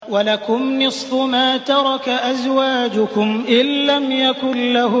ولكم نصف ما ترك أزواجكم إن لم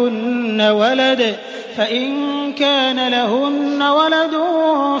يكن لهن ولد، فإن كان لهن ولد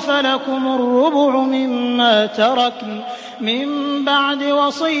فلكم الربع مما تركن من بعد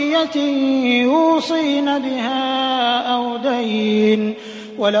وصية يوصين بها أو دين،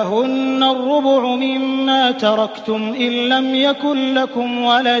 ولهن الربع مما تركتم إن لم يكن لكم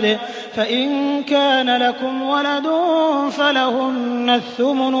ولد، فإن كان لكم ولد فلهن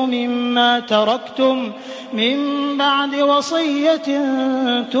الثمن مما تركتم من بعد وصية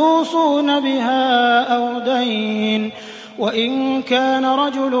توصون بها أو دين. وإن كان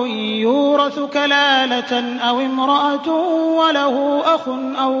رجل يورث كلالة أو امرأة وله أخ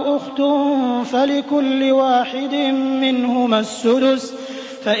أو أخت فلكل واحد منهما السدس،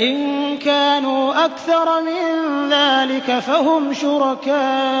 فإن كانوا أكثر من ذلك فهم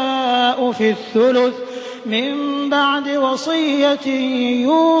شركاء في الثلث من بعد وصية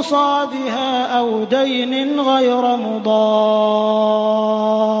يوصى بها أو دين غير مضار،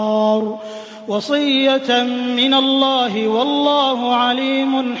 وصية من الله والله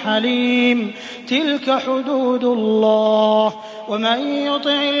عليم حليم. تلك حدود الله، ومن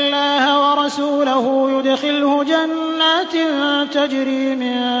يطع الله ورسوله يدخله جنات تجري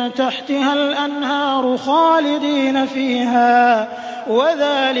من تحتها الأنهار خالدين فيها،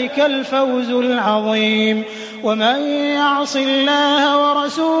 وذلك الفوز العظيم. ومن يعص الله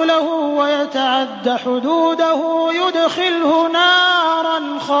ورسوله ويتعد حدوده يدخله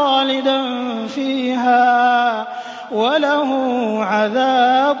نارا خالدا فيها وله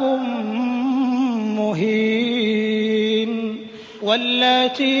عذاب مهين.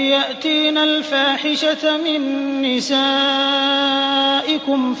 واللاتي يأتين الفاحشة من نسائكم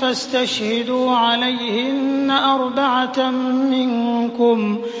فاستشهدوا عليهن 4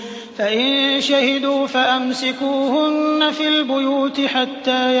 منكم، فإن شهدوا فأمسكوهن في البيوت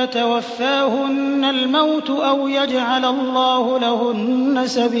حتى يتوفاهن الموت أو يجعل الله لهن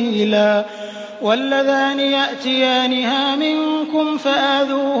سبيلا. واللذان يأتيانها منكم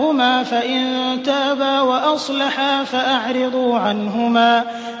فآذوهما، فإن تابا وأصلحا فأعرضوا عنهما،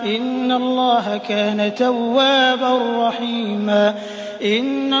 إن الله كان توابا رحيما.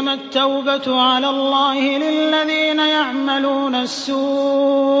 إنما التوبة على الله للذين يعملون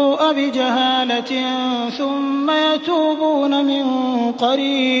السوء بجهالة ثم يتوبون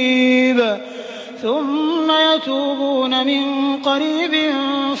من قريب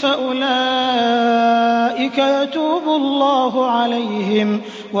فأولئك يتوب الله عليهم،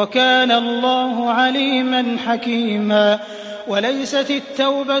 وكان الله عليما حكيما. وليست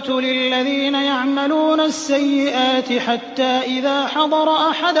التوبة للذين يعملون السيئات حتى إذا حضر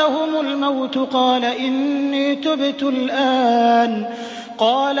أحدهم الموت قال إني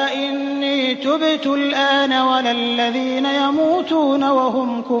تبت الآن ولا الذين يموتون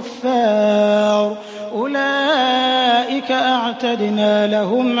وهم كفار، أولئك أعتدنا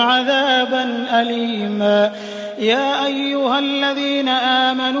لهم عذابا أليما. يا أيها الذين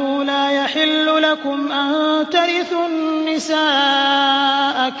آمنوا لا يحل لكم أن ترثوا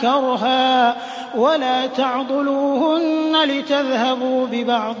النساء كرها ولا تعضلوهن لتذهبوا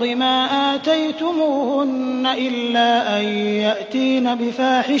ببعض ما آتيتموهن إلا أن يأتين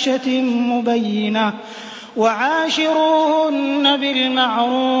بفاحشة مبينة، وعاشروهن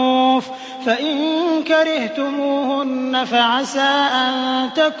بالمعروف، فإن كرهتموهن فعسى أن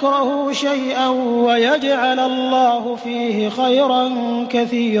تكرهوا شيئا ويجعل الله فيه خيرا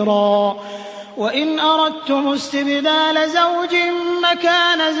كثيرا. وإن أردتم استبدال زوج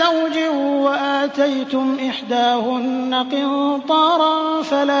مكان زوج وآتيتم إحداهن قنطارا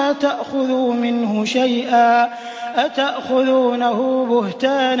فلا تأخذوا منه شيئا، أتأخذونه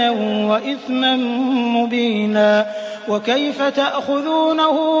بهتانا وإثما مبينا. وكيف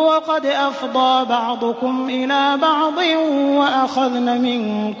تأخذونه وقد أفضى بعضكم إلى بعض وأخذن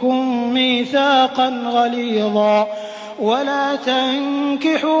منكم ميثاقا غليظا. ولا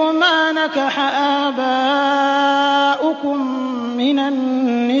تنكحوا ما نكح آباؤكم من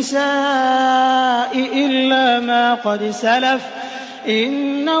النساء إلا ما قد سلف،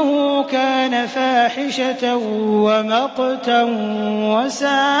 إنه كان فاحشة ومقتا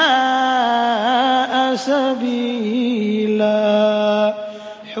وساء سبيلا.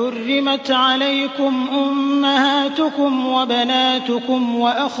 حرمت عليكم أمهاتكم وبناتكم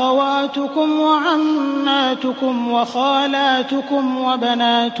وأخواتكم وعماتكم وخالاتكم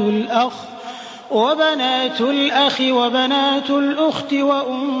وبنات الأخ وبنات الأخت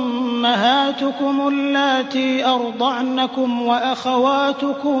وأمهاتكم اللاتي أرضعنكم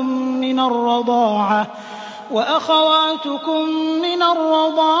وأخواتكم من الرضاعة وأخواتكم من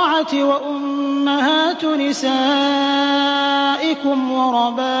الرضاعة وأمهات نسائكم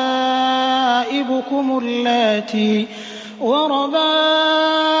وربائبكم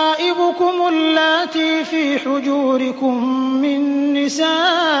اللاتي في حجوركم من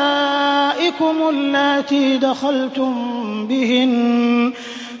نسائكم اللاتي دخلتم بهن،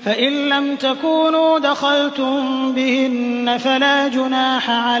 فإن لم تكونوا دخلتم بهن فلا جناح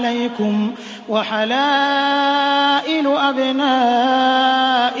عليكم، وحلائل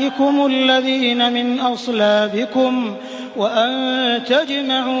أبنائكم الذين من أصلابكم، وأن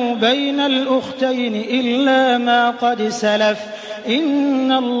تجمعوا بين الأختين إلا ما قد سلف،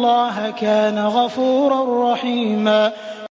 إن الله كان غفورا رحيما.